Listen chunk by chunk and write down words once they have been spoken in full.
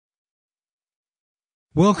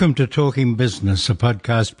Welcome to Talking Business, a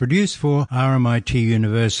podcast produced for RMIT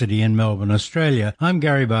University in Melbourne, Australia. I'm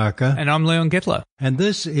Gary Barker. And I'm Leon Gettler. And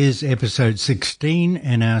this is episode 16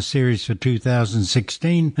 in our series for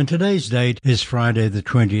 2016. And today's date is Friday the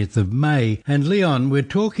 20th of May. And Leon, we're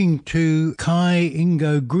talking to Kai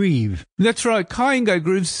Ingo Greve. That's right. Kai Ingo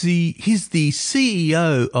Greve, he's the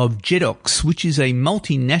CEO of Jedox, which is a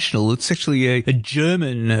multinational. It's actually a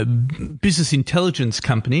German business intelligence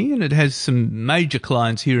company, and it has some major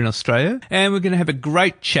clients here in Australia. And we're going to have a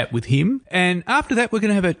great chat with him. And after that, we're going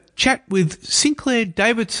to have a chat with Sinclair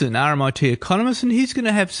Davidson, RMIT economist, and he's going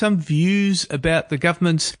to have some views about the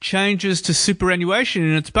government's changes to superannuation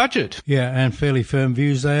in its budget. Yeah, and fairly firm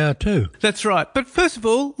views they are too. That's right. But first of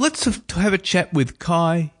all, let's have a chat with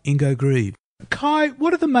Kai Ingo Greve. Kai,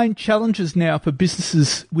 what are the main challenges now for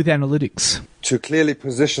businesses with analytics? To clearly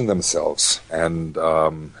position themselves and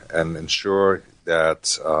ensure that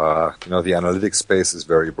the analytics space is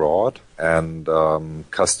very broad and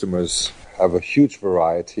customers have a huge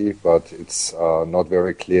variety, but it's not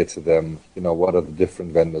very clear to them, what are the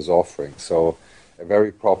different vendors offering. So a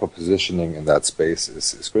very proper positioning in that space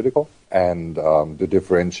is critical, and to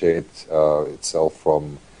differentiate itself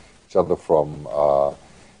from each other, from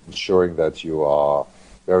ensuring that you are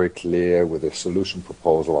very clear with a solution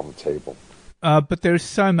proposal on the table. But there is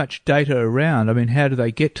so much data around. I mean, how do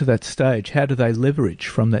they get to that stage? How do they leverage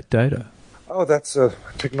from that data? Oh, that's a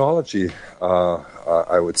technology,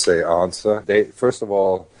 I would say, answer. First of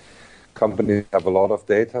all, companies have a lot of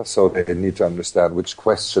data, so they need to understand which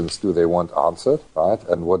questions do they want answered, right,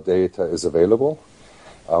 and what data is available.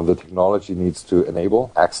 The technology needs to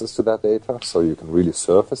enable access to that data so you can really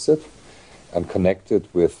surface it and connect it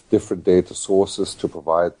with different data sources to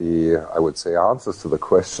provide answers to the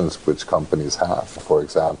questions which companies have. For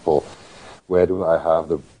example, where do I have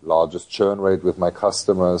the largest churn rate with my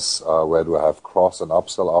customers? Where do I have cross and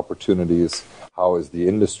upsell opportunities? How is the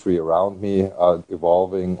industry around me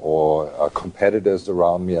evolving, or competitors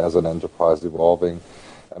around me as an enterprise evolving?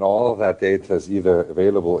 And all of that data is either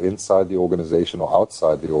available inside the organization or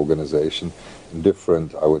outside the organization in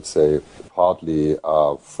different, I would say, partly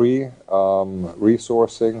free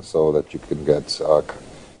resourcing, so that you can get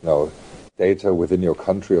data within your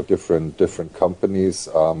country of different companies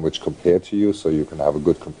which compare to you, so you can have a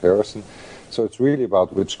good comparison. So it's really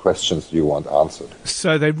about which questions do you want answered.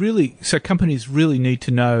 So companies really need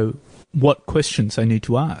to know what questions they need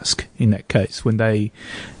to ask in that case when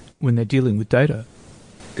they're dealing with data.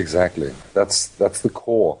 Exactly. That's the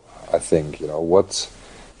core, I think. What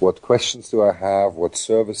questions do I have? What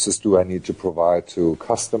services do I need to provide to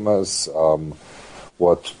customers?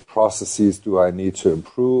 What processes do I need to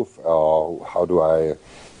improve? How do I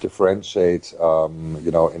differentiate,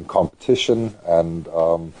 in competition? And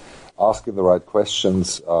asking the right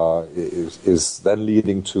questions is then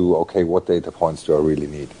leading to, okay, what data points do I really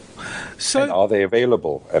need? So, and are they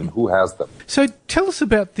available, and who has them? So tell us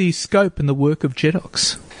about the scope and the work of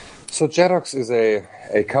Jedox. So Jedox is a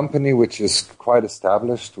company which is quite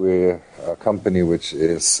established. We're a company which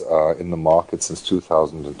is in the market since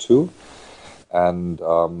 2002. And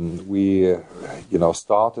we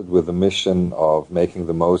started with the mission of making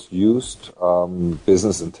the most used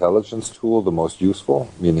business intelligence tool the most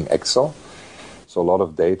useful, meaning Excel. So a lot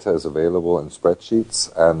of data is available in spreadsheets,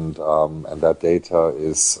 and that data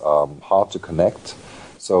is hard to connect.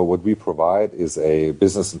 So what we provide is a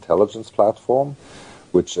business intelligence platform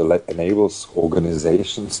which enables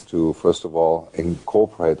organizations to, first of all,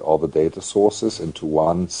 incorporate all the data sources into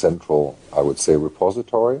one central, I would say,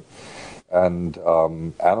 repository, and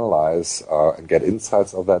analyze and get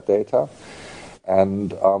insights of that data. And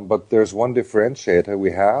but there's one differentiator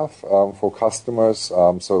we have for customers.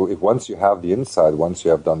 So if once you have the insight, once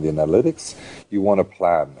you have done the analytics, you want to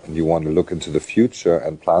plan and you want to look into the future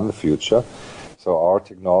and plan the future. So our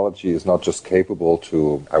technology is not just capable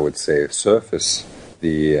to, I would say, surface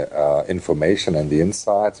the information and the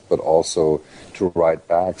insights, but also to write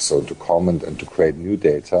back, so to comment and to create new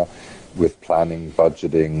data with planning,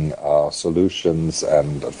 budgeting solutions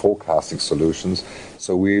and forecasting solutions.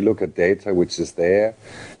 So we look at data which is there,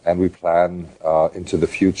 and we plan into the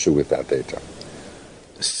future with that data.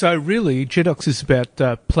 So really, Jedox is about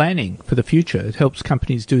planning for the future. It helps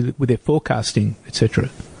companies do with their forecasting, etc.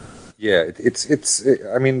 Yeah,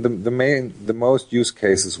 the most use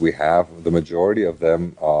cases we have, the majority of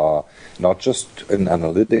them are not just in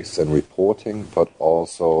analytics and reporting, but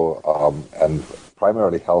also and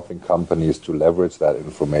primarily helping companies to leverage that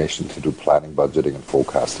information to do planning, budgeting, and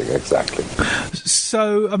forecasting. Exactly.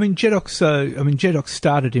 So, Jedox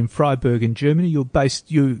started in Freiburg in Germany. You're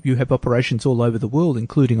based. You have operations all over the world,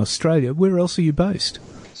 including Australia. Where else are you based?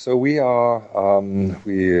 So we acquired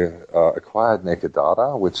Naked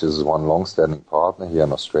Data, which is one long-standing partner here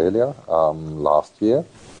in Australia, last year.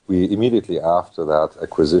 We immediately after that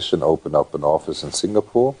acquisition opened up an office in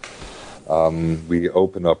Singapore. We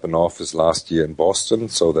opened up an office last year in Boston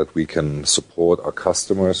so that we can support our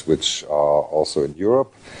customers, which are also in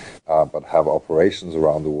Europe, but have operations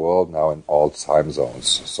around the world now in all time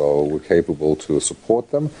zones. So we're capable to support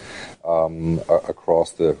them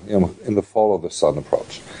across in the follow the sun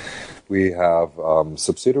approach. We have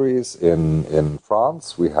subsidiaries in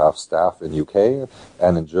France. We have staff in UK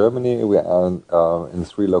and in Germany. We are in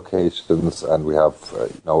 3 locations, and we have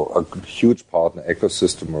a huge partner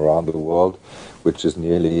ecosystem around the world, which is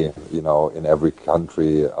nearly in every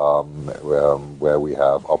country where we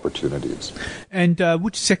have opportunities. And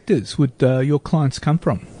which sectors would your clients come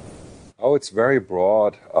from? Oh, it's very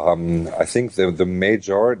broad. I think the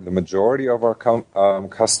majority of our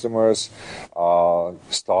customers are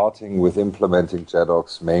starting with implementing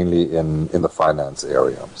JEDOX mainly in the finance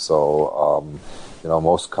area. So,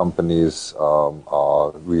 most companies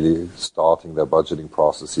are really starting their budgeting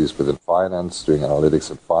processes within finance, doing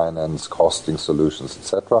analytics in finance, costing solutions,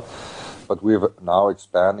 etc. But we're now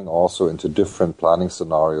expanding also into different planning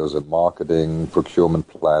scenarios in marketing, procurement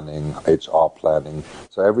planning, HR planning.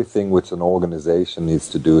 So everything which an organization needs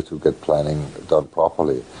to do to get planning done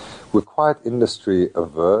properly. We're quite industry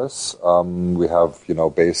averse. We have,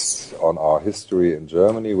 based on our history in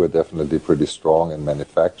Germany, we're definitely pretty strong in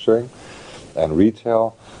manufacturing and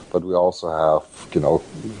retail. But we also have,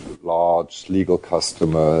 large legal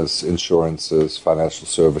customers, insurances, financial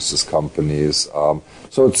services companies.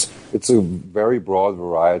 So it's a very broad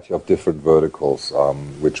variety of different verticals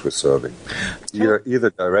which we're serving, either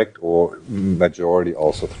direct or majority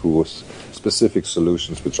also through specific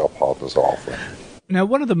solutions which our partners are offering. Now,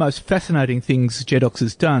 one of the most fascinating things JEDOX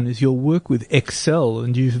has done is your work with Excel,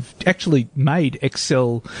 and you've actually made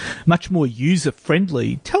Excel much more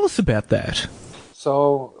user-friendly. Tell us about that.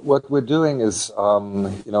 So what we're doing is, we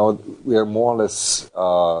are more or less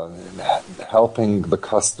helping the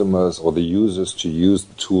customers or the users to use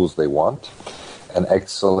the tools they want. And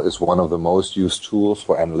Excel is one of the most used tools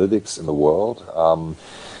for analytics in the world.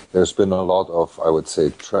 There's been a lot of, I would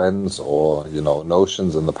say, trends or,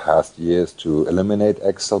 notions in the past years to eliminate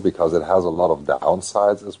Excel because it has a lot of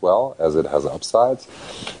downsides as well as it has upsides.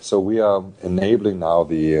 So we are enabling now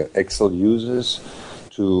the Excel users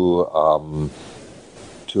to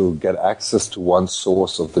get access to one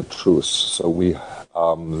source of the truth. So we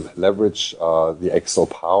leverage the Excel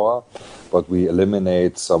power, but we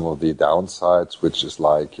eliminate some of the downsides, which is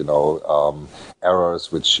like,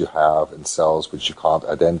 errors which you have in cells which you can't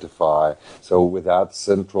identify. So with that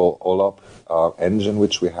central OLAP engine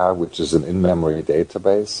which we have, which is an in-memory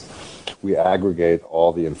database, we aggregate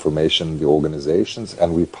all the information in the organizations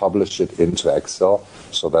and we publish it into Excel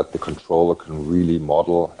so that the controller can really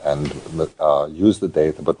model and use the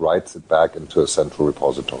data, but writes it back into a central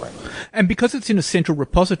repository. And because it's in a central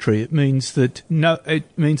repository, it means that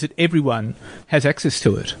everyone has access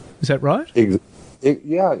to it. Is that right?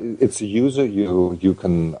 It's a user. You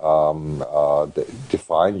can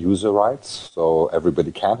define user rights, so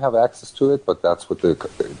everybody can have access to it. But that's what the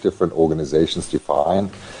different organizations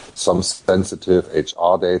define. Some sensitive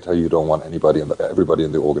HR data, you don't want everybody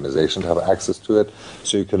in the organization to have access to it.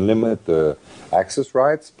 So you can limit the access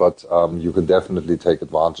rights, but you can definitely take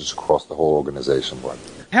advantage across the whole organization.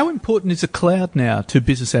 How important is the cloud now to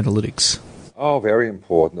business analytics? Oh, very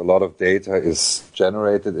important. A lot of data is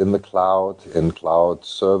generated in the cloud, in cloud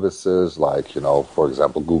services like, for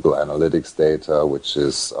example, Google Analytics data, which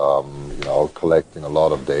is, collecting a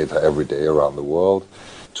lot of data every day around the world,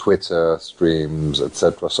 Twitter streams,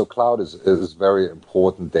 etc. So cloud is a very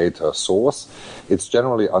important data source. It's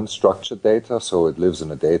generally unstructured data, so it lives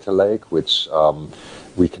in a data lake, which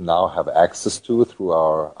we can now have access to through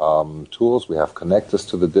our tools. We have connectors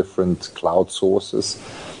to the different cloud sources.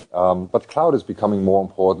 But cloud is becoming more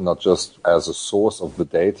important, not just as a source of the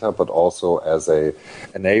data, but also as a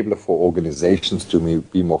enabler for organizations to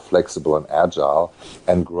be more flexible and agile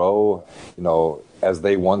and grow, as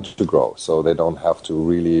they want to grow. So they don't have to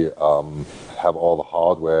really have all the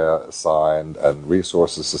hardware assigned and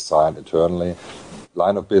resources assigned internally.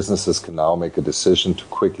 Line of businesses can now make a decision to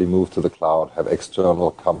quickly move to the cloud, have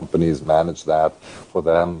external companies manage that for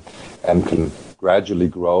them, and can gradually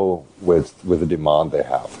grow with the demand they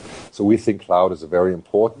have. So we think cloud is a very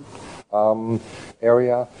important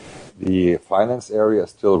area. The finance area is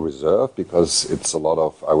still reserved because it's a lot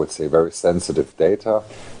of, I would say, very sensitive data,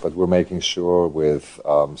 but we're making sure with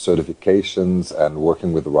certifications and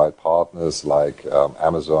working with the right partners like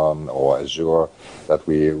Amazon or Azure that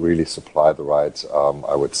we really supply the right,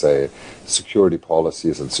 I would say, security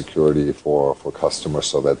policies and security for customers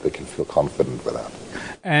so that they can feel confident with that.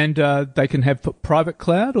 And they can have private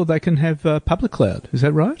cloud or they can have public cloud. Is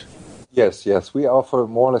that right? Yes. We offer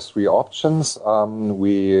more or less three options.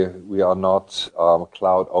 We are not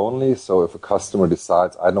cloud only. So if a customer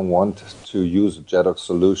decides, I don't want to use a JEDOX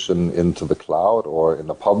solution into the cloud or in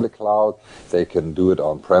the public cloud, they can do it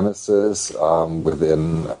on premises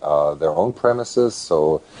within their own premises.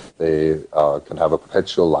 So they can have a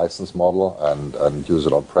perpetual license model and use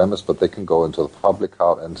it on premise, but they can go into the public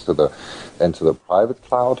cloud and into the private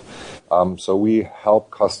cloud. So we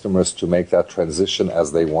help customers to make that transition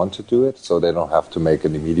as they want to do it, so they don't have to make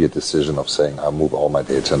an immediate decision of saying, I'll move all my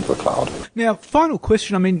data into the cloud. Now, final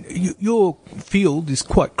question. I mean, your field is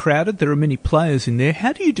quite crowded. There are many players in there.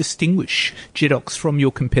 How do you distinguish JEDOX from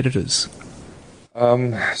your competitors?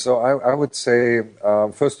 So I would say,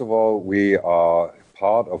 first of all, we are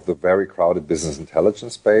part of the very crowded business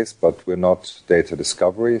intelligence space, but we're not data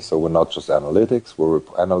discovery, so we're not just analytics. We're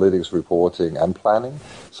analytics, reporting, and planning.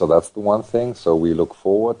 So that's the one thing. So we look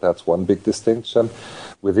forward. That's one big distinction.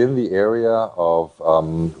 Within the area of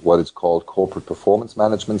what is called corporate performance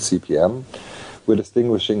management, CPM, we're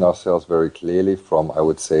distinguishing ourselves very clearly from, I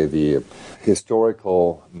would say, the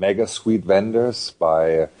historical mega suite vendors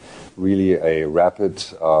by really a rapid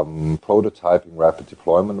prototyping, rapid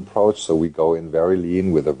deployment approach. So we go in very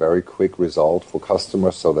lean with a very quick result for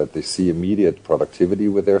customers so that they see immediate productivity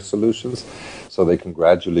with their solutions, so they can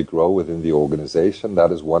gradually grow within the organization.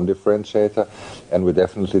 That is one differentiator. And we're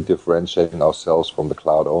definitely differentiating ourselves from the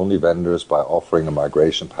cloud-only vendors by offering a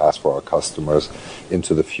migration path for our customers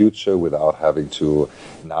into the future without having to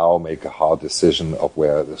now make a hard decision of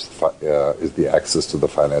where this is the access to the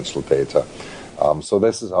financial data. So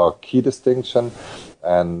this is our key distinction.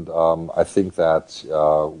 And I think that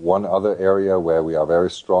one other area where we are very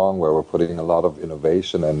strong, where we're putting a lot of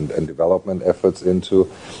innovation and development efforts into,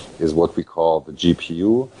 is what we call the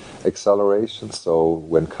GPU acceleration. So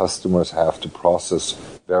when customers have to process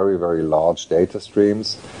very, very large data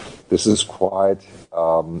streams, this is quite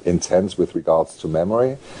intense with regards to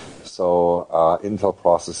memory. So Intel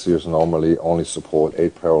processors normally only support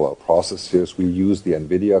 8 parallel processors. We use the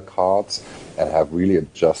NVIDIA cards and have really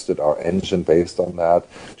adjusted our engine based on that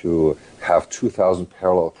to have 2,000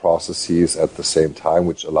 parallel processes at the same time,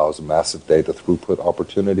 which allows massive data throughput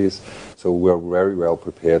opportunities. So we're very well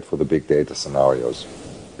prepared for the big data scenarios.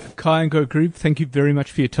 Kai Ingo Grube, thank you very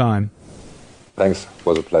much for your time. Thanks. It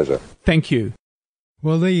was a pleasure. Thank you.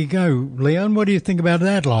 Well, there you go. Leon, what do you think about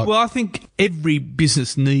that lot? Well, I think every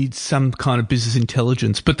business needs some kind of business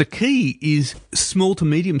intelligence, but the key is small to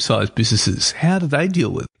medium-sized businesses. How do they deal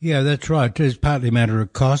with it? Yeah, that's right. It's partly a matter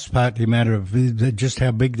of cost, partly a matter of just how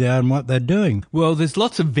big they are and what they're doing. Well, there's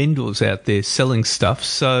lots of vendors out there selling stuff,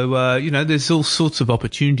 so, there's all sorts of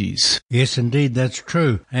opportunities. Yes, indeed, that's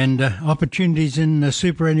true. And opportunities in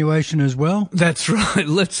superannuation as well? That's right.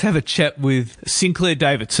 Let's have a chat with Sinclair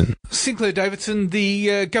Davidson. Sinclair Davidson,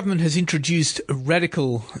 the government has introduced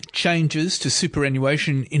radical changes to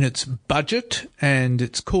superannuation in its budget, and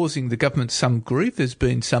it's causing the government some grief. There's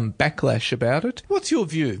been some backlash about it. What's your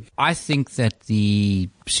view? I think that the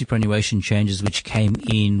superannuation changes which came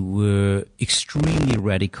in were extremely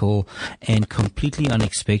radical and completely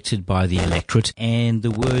unexpected by the electorate, and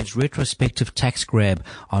the words retrospective tax grab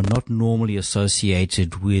are not normally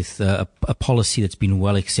associated with a policy that's been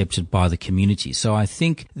well accepted by the community. So I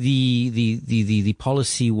think the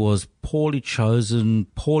policy was poorly chosen,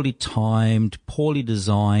 poorly timed, poorly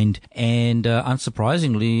designed, and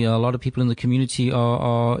unsurprisingly, a lot of people in the community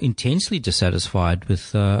are intensely dissatisfied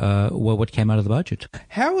with what came out of the budget.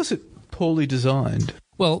 How is it poorly designed?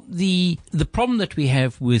 Well, the problem that we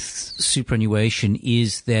have with superannuation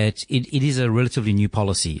is that it is a relatively new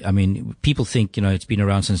policy. I mean, people think, it's been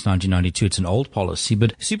around since 1992. It's an old policy,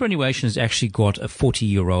 but superannuation has actually got a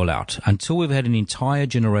 40-year rollout. Until we've had an entire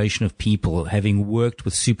generation of people having worked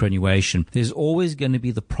with superannuation, there's always going to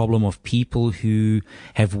be the problem of people who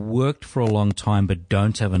have worked for a long time but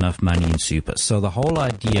don't have enough money in super. So the whole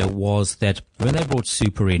idea was that when they brought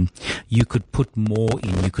super in, you could put more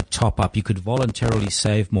in, you could top up, you could voluntarily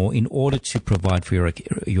save more in order to provide for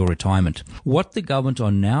your retirement. What the government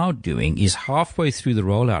are now doing is halfway through the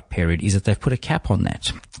rollout period is that they've put a cap on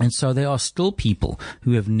that. And so there are still people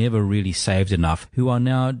who have never really saved enough who are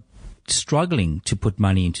now struggling to put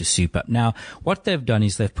money into super. Now, what they've done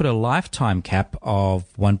is they've put a lifetime cap of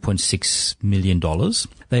 $1.6 million.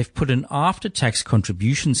 They've put an after-tax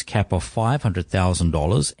contributions cap of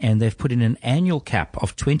 $500,000, and they've put in an annual cap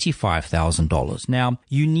of $25,000. Now,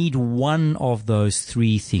 you need one of those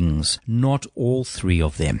three things, not all three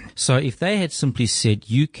of them. So if they had simply said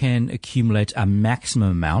you can accumulate a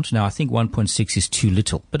maximum amount, now I think 1.6 is too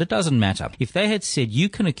little, but it doesn't matter. If they had said you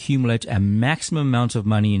can accumulate a maximum amount of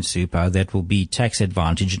money in super that will be tax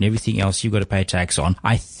advantage and everything else you've got to pay tax on,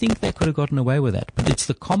 I think they could have gotten away with that. But it's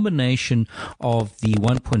the combination of the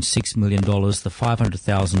 $1.6 million, the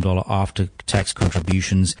 $500,000 after-tax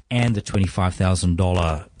contributions, and the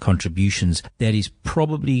 $25,000 contributions that is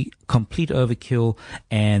probably complete overkill,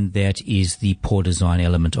 and that is the poor design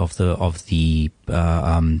element of the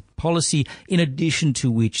policy, in addition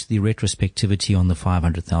to which the retrospectivity on the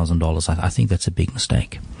 $500,000, I think that's a big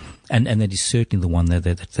mistake. And that is certainly the one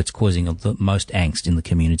that's causing the most angst in the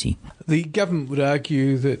community. The government would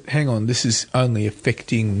argue that, hang on, this is only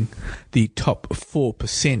affecting the top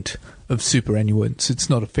 4% of superannuants. It's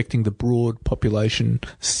not affecting the broad population.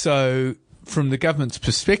 So from the government's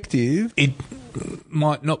perspective, it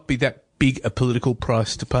might not be that big a political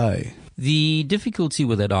price to pay. The difficulty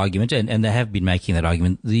with that argument, and they have been making that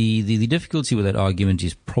argument, the difficulty with that argument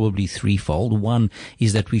is probably threefold. One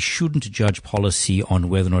is that we shouldn't judge policy on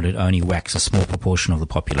whether or not it only whacks a small proportion of the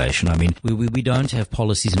population. I mean, we don't have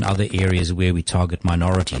policies in other areas where we target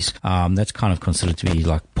minorities. That's kind of considered to be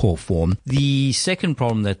like poor form. The second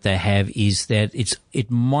problem that they have is that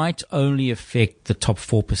it might only affect the top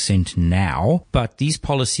 4% now, but these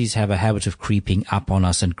policies have a habit of creeping up on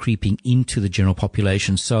us and creeping into the general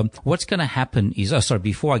population. So what's going to happen is,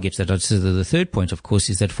 before I get to that, the third point, of course,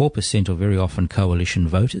 is that 4% are very often coalition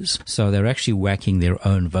voters. So they're actually whacking their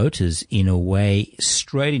own voters in a way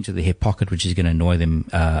straight into the hip pocket, which is going to annoy them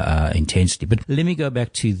intensely. But let me go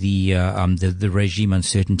back to the regime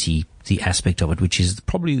uncertainty, the aspect of it, which is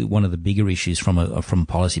probably one of the bigger issues from a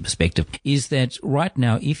policy perspective, is that right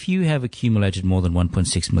now, if you have accumulated more than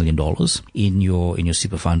 $1.6 million in your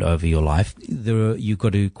super fund over your life, you've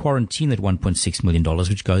got to quarantine that $1.6 million,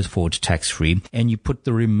 which goes forward tax-free, and you put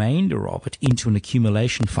the remainder of it into an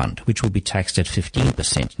accumulation fund, which will be taxed at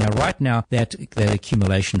 15%. Now, right now, that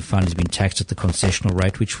accumulation fund has been taxed at the concessional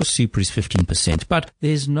rate, which for super is 15%, but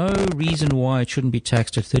there's no reason why it shouldn't be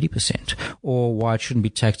taxed at 30%, or why it shouldn't be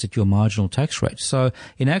taxed at your marginal tax rate. So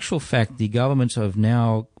in actual fact, the government have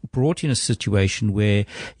now brought in a situation where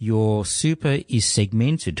your super is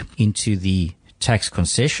segmented into the tax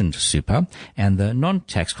concession super and the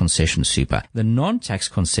non-tax concession super. The non-tax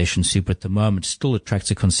concession super at the moment still attracts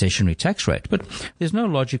a concessionary tax rate, but there's no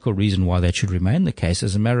logical reason why that should remain the case.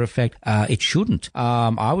 As a matter of fact, it shouldn't.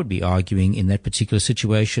 I would be arguing in that particular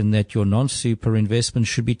situation that your non-super investment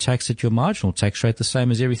should be taxed at your marginal tax rate, the same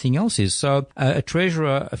as everything else is. So a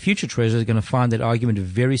future treasurer is going to find that argument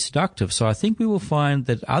very seductive. So I think we will find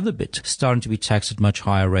that other bit starting to be taxed at much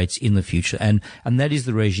higher rates in the future. And that is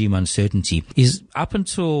the regime uncertainty. Up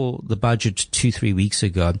until the budget 2-3 weeks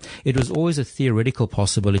ago, it was always a theoretical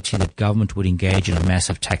possibility that government would engage in a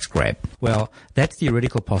massive tax grab. Well, that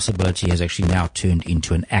theoretical possibility has actually now turned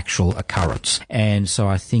into an actual occurrence. And so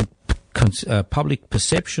I think public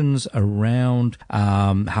perceptions around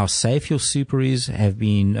how safe your super is have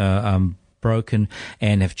been broken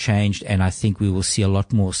and have changed, and I think we will see a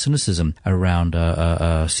lot more cynicism around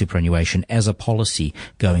superannuation as a policy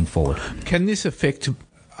going forward. Can this affect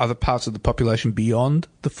other parts of the population beyond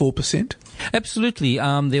the 4%? Absolutely.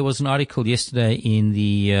 There was an article yesterday in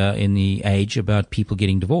the Age about people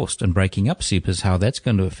getting divorced and breaking up supers, how that's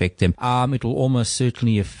going to affect them. It will almost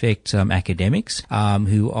certainly affect academics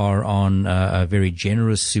who are on very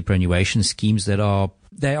generous superannuation schemes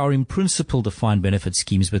they are in principle defined benefit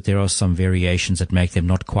schemes, but there are some variations that make them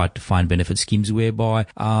not quite defined benefit schemes, whereby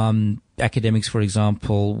academics, for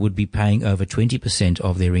example, would be paying over 20%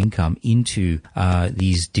 of their income into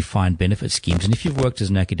these defined benefit schemes. And if you've worked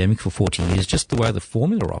as an academic for 40 years, just the way the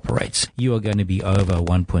formula operates, you are going to be over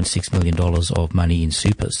 $1.6 million of money in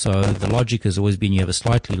super. So the logic has always been you have a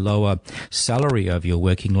slightly lower salary over your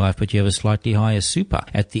working life, but you have a slightly higher super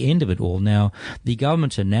at the end of it all. Now, the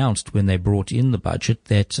government announced when they brought in the budget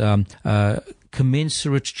that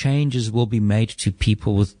commensurate changes will be made to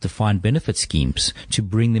people with defined benefit schemes to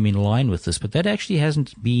bring them in line with this. But that actually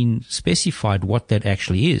hasn't been specified what that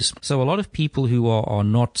actually is. So a lot of people who are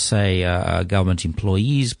not, say, government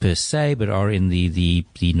employees per se, but are in the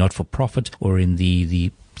not-for-profit or in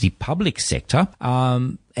the public sector,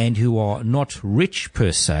 and who are not rich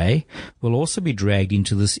per se will also be dragged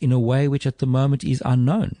into this in a way which at the moment is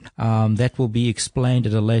unknown. That will be explained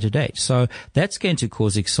at a later date. So that's going to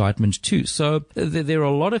cause excitement too. So there are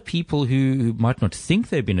a lot of people who might not think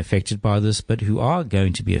they've been affected by this, but who are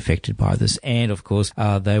going to be affected by this. And of course,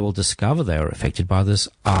 they will discover they are affected by this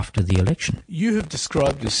after the election. You have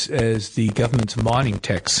described this as the government's mining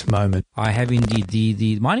tax moment. I have indeed.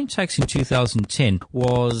 The mining tax in 2010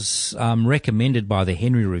 was recommended by the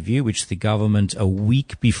Henry Review, which the government 2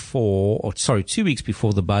 weeks before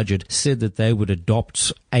the budget said that they would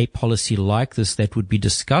adopt a policy like this that would be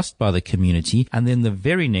discussed by the community. And then the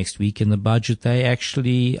very next week in the budget, they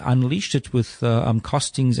actually unleashed it with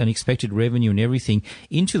costings and expected revenue and everything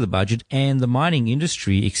into the budget. And the mining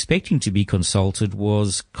industry, expecting to be consulted,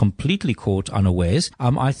 was completely caught unawares.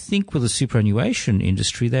 I think with the superannuation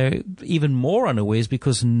industry, they're even more unawares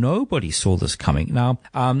because nobody saw this coming. Now,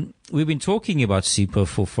 we've been talking about super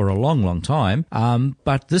for a long, long time,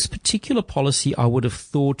 but this particular policy I would have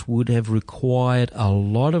thought would have required a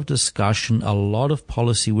lot of discussion, a lot of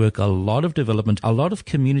policy work, a lot of development, a lot of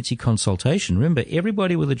community consultation. Remember,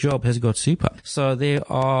 everybody with a job has got super. So there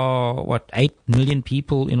are, 8 million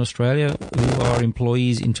people in Australia who are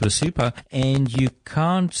employees into a super, and you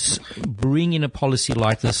can't bring in a policy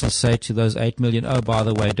like this and say to those 8 million, oh, by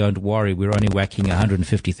the way, don't worry, we're only whacking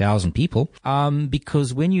 150,000 people,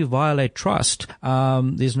 because when you violate trust,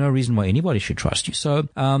 there's no reason why anybody should trust you. So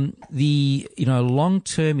the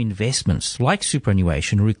long-term investments like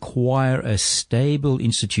superannuation require a stable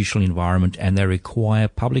institutional environment, and they require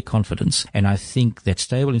public confidence. And I think that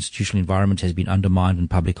stable institutional environment has been undermined and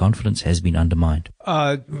public confidence has been undermined.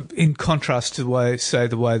 In contrast to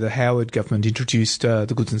the way the Howard government introduced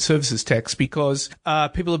the goods and services tax, because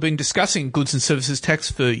people have been discussing goods and services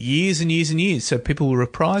tax for years and years and years, so people were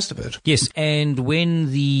apprised of it. Yes, and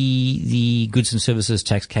when the goods and services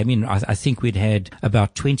tax came in, I think we'd had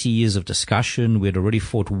about 20 years of discussion. We'd already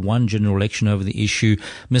fought one general election over the issue.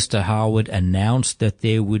 Mr. Howard announced that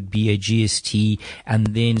there would be a GST and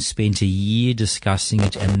then spent a year discussing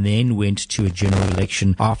it and then went to a general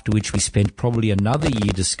election, after which we spent probably another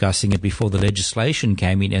year discussing it before the legislation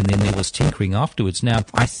came in, and then there was tinkering afterwards. Now,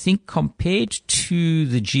 I think compared to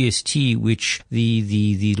the GST, which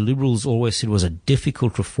the Liberals always said was a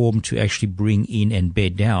difficult reform to actually bring in and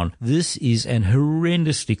bed down, this is an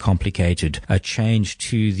horrendously complicated change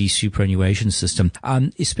to the superannuation system,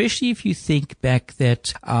 especially if you think back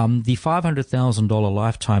that the $500,000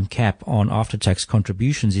 lifetime cap on after-tax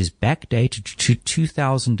contributions is backdated to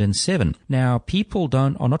 2007. Now, people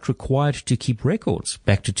are not required to keep records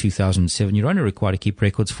back to 2007. You're only required to keep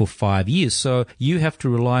records for 5 years. So you have to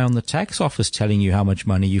rely on the tax office telling you how much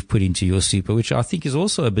money you've put into your super, which I think is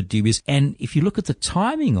also a bit dubious. And if you look at the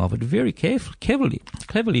timing of it very cleverly,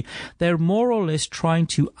 they're more or less trying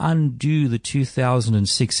to undo the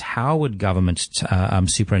 2006 Howard government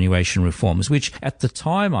superannuation reforms, which at the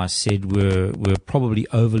time I said were probably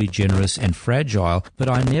overly generous and fragile, but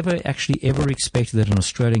I never actually ever expected that an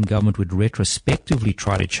Australian government would retrospectively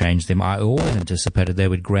try to change them. I always anticipated they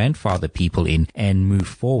would grandfather people in and move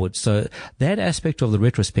forward. So that aspect of the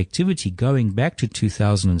retrospectivity going back to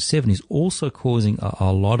 2007 is also causing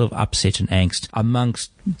a lot of upset and angst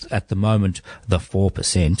amongst, at the moment, the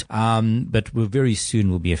 4%. But very soon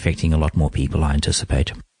will be affecting a lot more people, I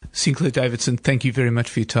anticipate. Sinclair Davidson, thank you very much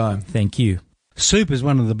for your time. Thank you. Super is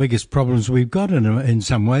one of the biggest problems we've got in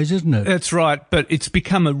some ways, isn't it? That's right, but it's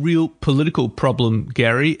become a real political problem,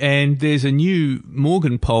 Gary, and there's a new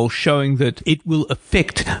Morgan poll showing that it will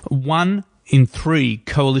affect 1 in 3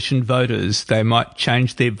 coalition voters. They might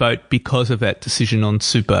change their vote because of that decision on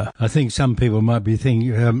super. I think some people might be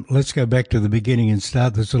thinking, let's go back to the beginning and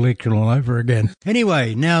start this election all over again.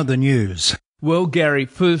 Anyway, now the news. Well, Gary,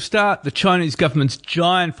 for a start, the Chinese government's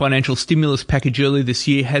giant financial stimulus package earlier this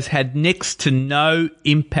year has had next to no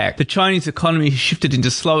impact. The Chinese economy has shifted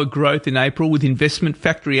into slower growth in April, with investment,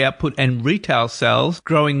 factory output and retail sales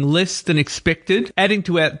growing less than expected, adding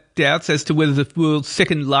to our doubts as to whether the world's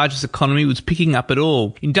second largest economy was picking up at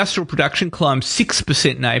all. Industrial production climbed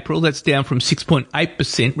 6% in April. That's down from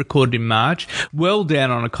 6.8% recorded in March, well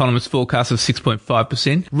down on economists' forecast of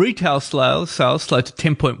 6.5%. Retail sales slowed to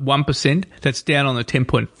 10.1%. That's down on the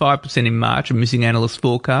 10.5% in March, and missing analyst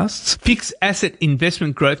forecasts. Fixed asset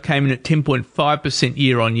investment growth came in at 10.5%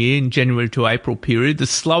 year on year in January to April period, the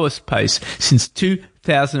slowest pace since 2000.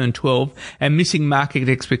 2012 and missing market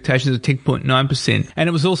expectations of 10.9%. And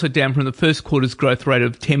it was also down from the first quarter's growth rate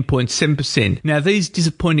of 10.7%. Now, these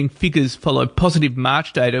disappointing figures follow positive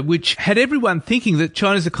March data, which had everyone thinking that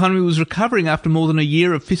China's economy was recovering after more than a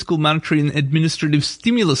year of fiscal, monetary and administrative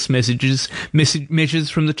stimulus measures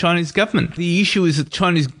from the Chinese government. The issue is that the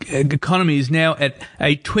Chinese economy is now at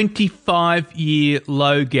a 25-year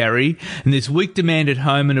low, Gary, and there's weak demand at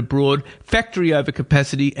home and abroad, factory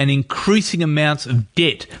overcapacity and increasing amounts of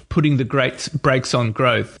debt putting the brakes on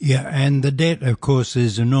growth. Yeah, and the debt, of course,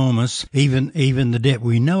 is enormous, even the debt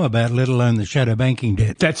we know about, let alone the shadow banking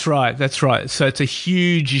debt. That's right. So it's a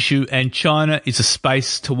huge issue, and China is a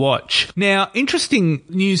space to watch. Now, interesting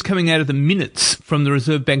news coming out of the minutes from the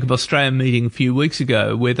Reserve Bank of Australia meeting a few weeks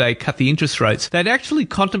ago where they cut the interest rates. They'd actually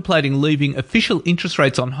contemplating leaving official interest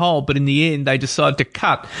rates on hold, but in the end they decided to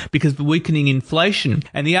cut because of the weakening inflation.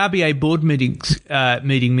 And the RBA board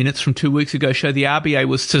meeting minutes from 2 weeks ago show the RBA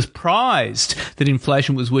was surprised that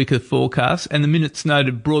inflation was weaker than forecast, and the minutes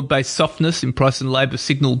noted broad-based softness in price and labour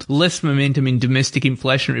signalled less momentum in domestic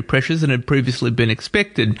inflationary pressures than had previously been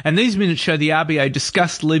expected. And these minutes show the RBA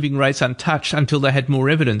discussed leaving rates untouched until they had more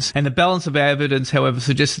evidence. And the balance of evidence, however,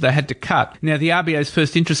 suggested they had to cut. Now, the RBA's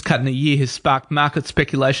first interest cut in a year has sparked market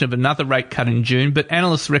speculation of another rate cut in June, but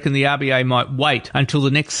analysts reckon the RBA might wait until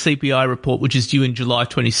the next CPI report, which is due in July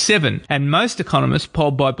 27. And most economists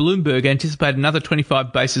polled by Bloomberg anticipate another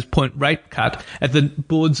 25 basis point rate cut at the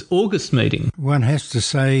board's August meeting. One has to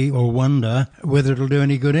say or wonder whether it'll do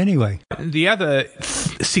any good anyway. The other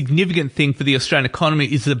significant thing for the Australian economy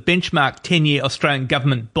is the benchmark 10-year Australian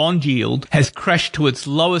government bond yield has crashed to its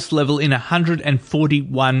lowest level in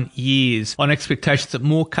 141 years on expectations that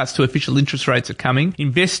more cuts to official interest rates are coming.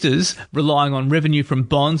 Investors relying on revenue from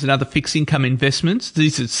bonds and other fixed income investments,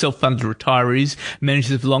 these are self-funded retirees,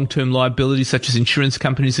 managers of long-term liabilities such as insurance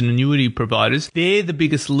companies and annuity providers, they're the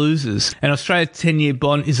biggest losers. And Australia's 10-year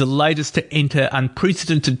bond is the latest to enter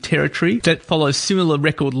unprecedented territory that follows similar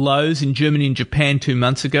record lows in Germany and Japan 2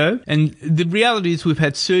 months ago. And the reality is we've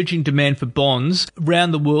had surging demand for bonds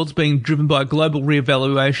around the world being driven by a global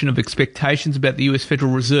reevaluation of expectations about the US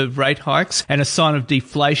Federal Reserve rate hikes and a sign of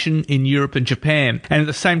deflation in Europe and Japan. And at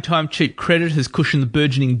the same time, cheap credit has cushioned the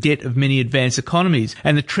burgeoning debt of many advanced economies.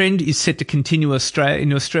 And the trend is set to continue in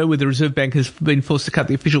Australia, where the Reserve Bank has been forced to cut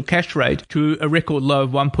the official cash rate to a record low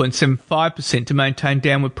of 1.75% to maintain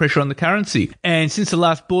downward pressure on the currency. And since the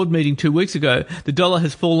last board meeting 2 weeks ago, the dollar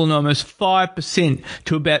has fallen almost 5%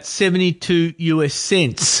 to about 72 US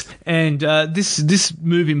cents. And this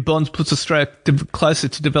move in bonds puts Australia closer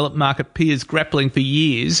to developed market peers grappling for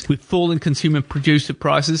years with falling consumer producer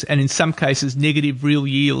prices and in some cases negative real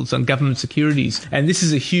yields on government securities. And this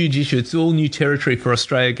is a huge issue. It's all new territory for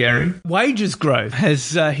Australia, Gary. Wages growth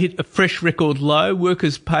has hit a fresh record low.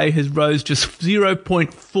 Workers' pay has rose just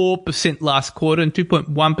 0.4% last quarter and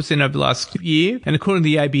 2.1% over the last year. And according to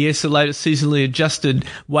the ABS, the latest seasonally adjusted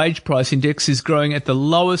wage price index is growing at the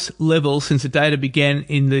lowest level since the data began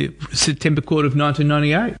in the September quarter of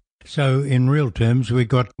 1998. So in real terms, we've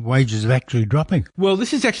got wages actually dropping. Well,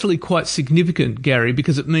 this is actually quite significant, Gary,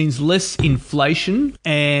 because it means less inflation,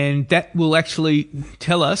 and that will actually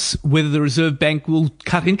tell us whether the Reserve Bank will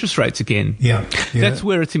cut interest rates again. Yeah. That's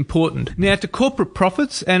where it's important. Now, to corporate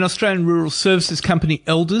profits, an Australian rural services company,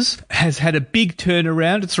 Elders, has had a big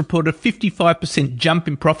turnaround. It's reported a 55% jump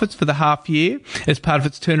in profits for the half year as part of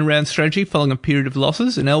its turnaround strategy following a period of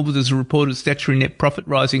losses, and Elders has reported statutory net profit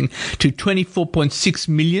rising to $24.6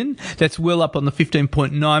 million. That's well up on the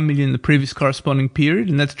 $15.9 million in the previous corresponding period,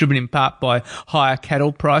 and that's driven in part by higher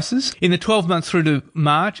cattle prices. In the 12 months through to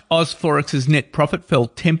March, Ausforex's net profit fell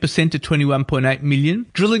 10% to $21.8 million.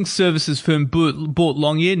 Drilling services firm Boart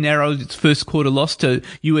Longyear narrowed its first quarter loss to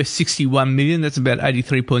US $61 million. That's about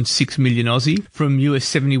 83.6 million Aussie from US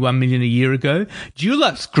 $71 million a year ago.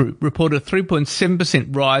 Dulux Group reported a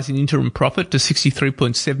 3.7% rise in interim profit to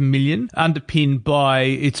 $63.7 million, underpinned by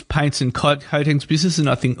its paints and coatings business, and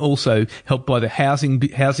I think also helped by the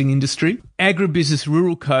housing industry. Agribusiness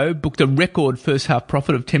Rural Co. booked a record first half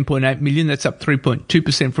profit of $10.8 million. That's up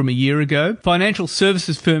 3.2% from a year ago. Financial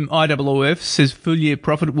services firm IOOF says full year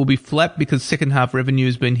profit will be flat because second half revenue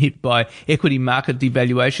has been hit by equity market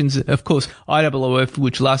devaluations. Of course, IOOF,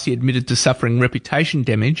 which last year admitted to suffering reputation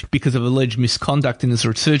damage because of alleged misconduct in its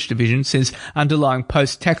research division, says underlying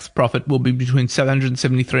post-tax profit will be between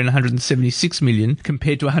 $773 and $176 million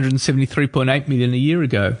compared to $173.8 million a year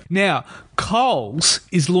ago. Now, Coles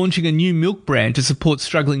is launching a new milk brand to support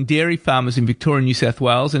struggling dairy farmers in Victoria and New South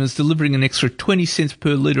Wales, and is delivering an extra 20 cents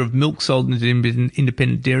per litre of milk sold into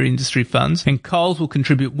independent dairy industry funds. And Coles will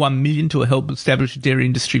contribute $1 million to help establish a dairy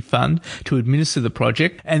industry fund to administer the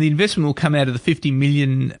project. And the investment will come out of the $50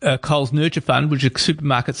 million Coles Nurture Fund, which a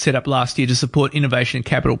supermarket set up last year to support innovation and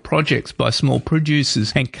capital projects by small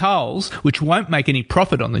producers. And Coles, which won't make any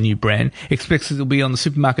profit on the new brand, expects it will be on the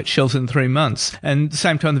supermarket shelves in 3 months. And at the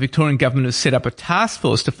same time, the Victorian government has set up a task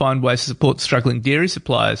force to find ways to support struggling dairy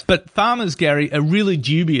suppliers. But farmers, Gary, are really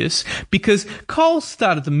dubious because Coles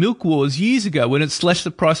started the milk wars years ago when it slashed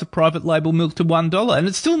the price of private label milk to $1, and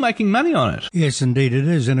it's still making money on it. Yes, indeed it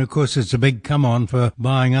is. And of course, it's a big come on for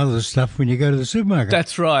buying other stuff when you go to the supermarket.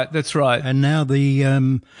 That's right. And now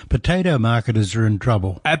the potato marketers are in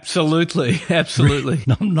trouble. Absolutely.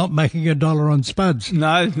 Not making $1 on spuds.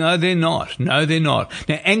 No, they're not. Now,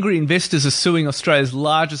 angry investors are suing Australia's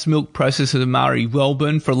largest milk processor, Murray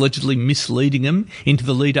Goulburn, for allegedly misleading them into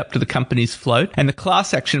the lead up to the company's float. And the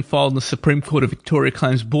class action filed in the Supreme Court of Victoria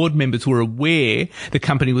claims board members were aware the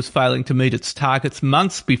company was failing to meet its targets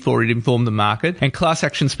months before it informed the market. And class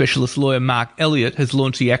action specialist lawyer Mark Elliott has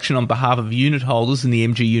launched the action on behalf of unit holders in the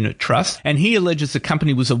MG Unit Trust. And he alleges the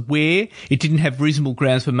company was aware it didn't have reasonable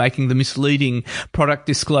grounds for making the misleading product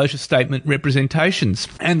disclosure statement representations.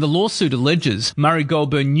 And the lawsuit alleges Murray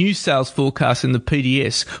Goulburn new sales forecasts in the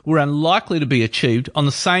PDS were unlikely to be achieved on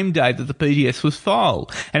the same day that the PDS was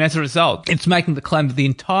filed. And as a result, it's making the claim that the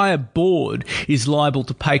entire board is liable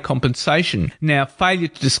to pay compensation. Now, failure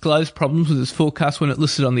to disclose problems with its forecast when it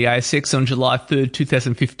listed on the ASX on July 3rd,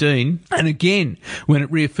 2015, and again when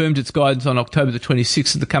it reaffirmed its guidance on October the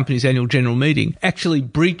 26th at the company's annual general meeting, actually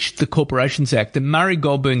breached the Corporations Act. And Murray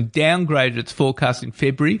Goulburn downgraded its forecast in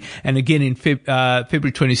February, and again in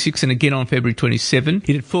February 26 and again on February 27.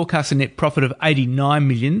 It had forecast a net profit of $89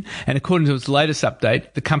 million, and according to its latest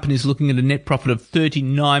update, the company is looking at a net profit of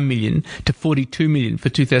 $39 million to $42 million for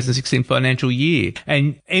 2016 financial year.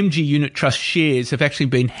 And MG Unit Trust shares have actually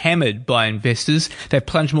been hammered by investors. They've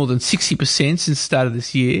plunged more than 60% since the start of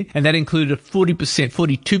this year, and that included a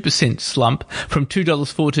 42% slump from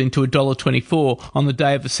 $2.14 to $1.24 on the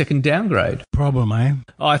day of the second downgrade. Problem, eh?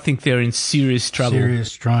 I think they're in serious trouble.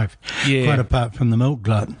 Serious strife. Yeah. Quite apart from the milk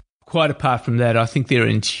glut. Quite apart from that, I think they're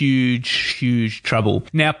in huge trouble.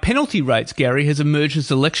 Now, penalty rates, Gary, has emerged as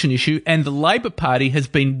an election issue, and the Labor Party has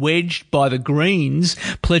been wedged by the Greens,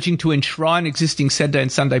 pledging to enshrine existing Saturday and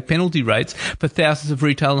Sunday penalty rates for thousands of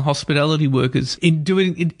retail and hospitality workers in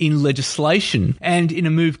doing it in legislation. And in a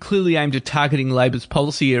move clearly aimed at targeting Labor's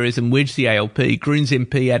policy areas and wedge the ALP, Greens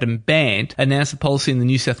MP Adam Bant announced a policy in the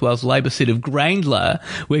New South Wales Labor seat of Grayndler,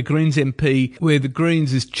 where the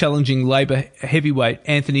Greens is challenging Labor heavyweight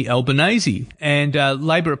Anthony Albanese. And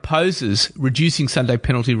Labor opposes reducing Sunday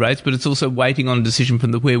penalty rates, but it's also waiting on a decision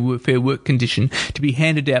from the Fair Work Commission to be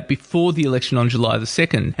handed out before the election on July the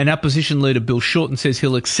 2nd. And opposition leader Bill Shorten says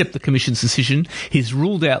he'll accept the Commission's decision. He's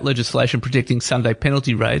ruled out legislation protecting Sunday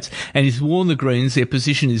penalty rates, and he's warned the Greens their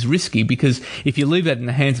position is risky because if you leave that in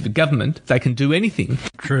the hands of the government, they can do anything.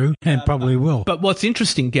 True, and probably will. But what's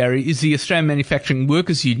interesting, Gary, is the Australian Manufacturing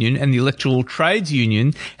Workers Union and the Electoral Trades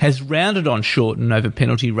Union has rounded on Shorten over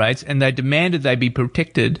penalty rates, and they demanded they be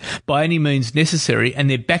protected by any means necessary, and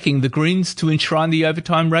they're backing the Greens to enshrine the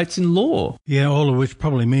overtime rates in law. Yeah, all of which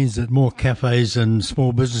probably means that more cafes and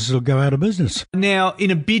small businesses will go out of business. Now,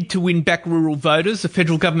 in a bid to win back rural voters, the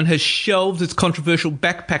federal government has shelved its controversial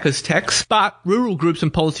backpackers tax, but rural groups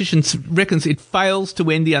and politicians reckons it fails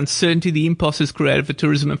to end the uncertainty the impost has created for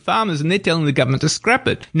tourism and farmers, and they're telling the government to scrap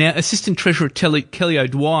it. Now, Assistant Treasurer Kelly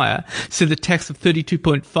O'Dwyer said the tax of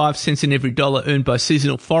 32.5 cents in every dollar earned by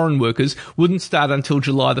seasonal foreign workers wouldn't start until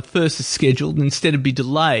July the 1st as scheduled, and instead of be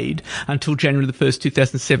delayed until January the 1st,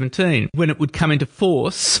 2017. When it would come into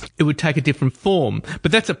force, it would take a different form.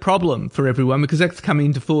 But that's a problem for everyone because that's coming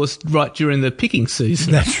into force right during the picking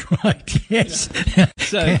season. That's right, yes.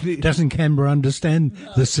 So doesn't Canberra understand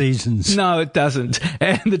the seasons? No, it doesn't.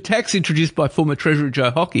 And the tax introduced by former Treasurer Joe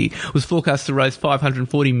Hockey was forecast to raise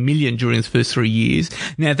 $540 million during its first 3 years.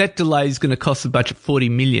 Now, that delay is going to cost the budget $40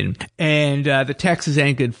 million. And the tax is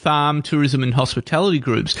anchored farm, tourism and hospitality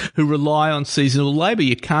groups who rely on seasonal labour.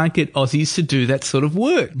 You can't get Aussies to do that sort of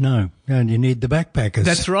work. No, And you need the backpackers.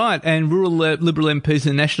 That's right. And rural Liberal MPs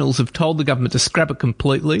and Nationals have told the government to scrap it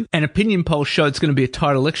completely. And opinion polls show it's going to be a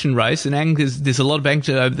tight election race. And there's a lot of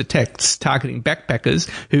anger over the tax targeting backpackers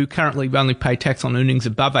who currently only pay tax on earnings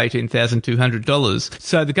above $18,200.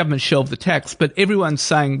 So the government shelved the tax. But everyone's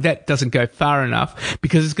saying that doesn't go far enough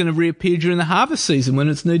because it's going to reappear during the harvest season when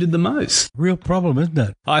it's needed the most. Real problem, isn't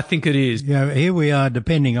it? I think it is. Here we are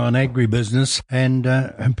depending on agribusiness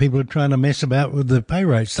and people are trying to mess about with the pay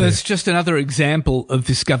rates there. It's just another example of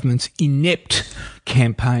this government's inept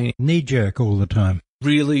campaign. Knee-jerk all the time.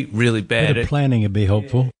 Really, really bad. Better planning would be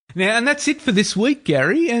helpful. Now, and that's it for this week,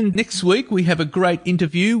 Gary. And next week we have a great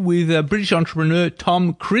interview with British entrepreneur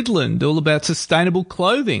Tom Cridland, all about sustainable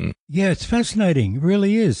clothing. Yeah, it's fascinating. It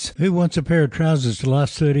really is. Who wants a pair of trousers to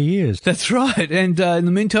last 30 years? That's right. And in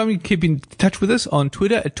the meantime, you can keep in touch with us on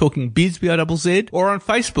Twitter at TalkingBiz, BIZZ, or on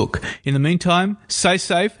Facebook. In the meantime, stay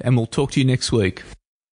safe and we'll talk to you next week.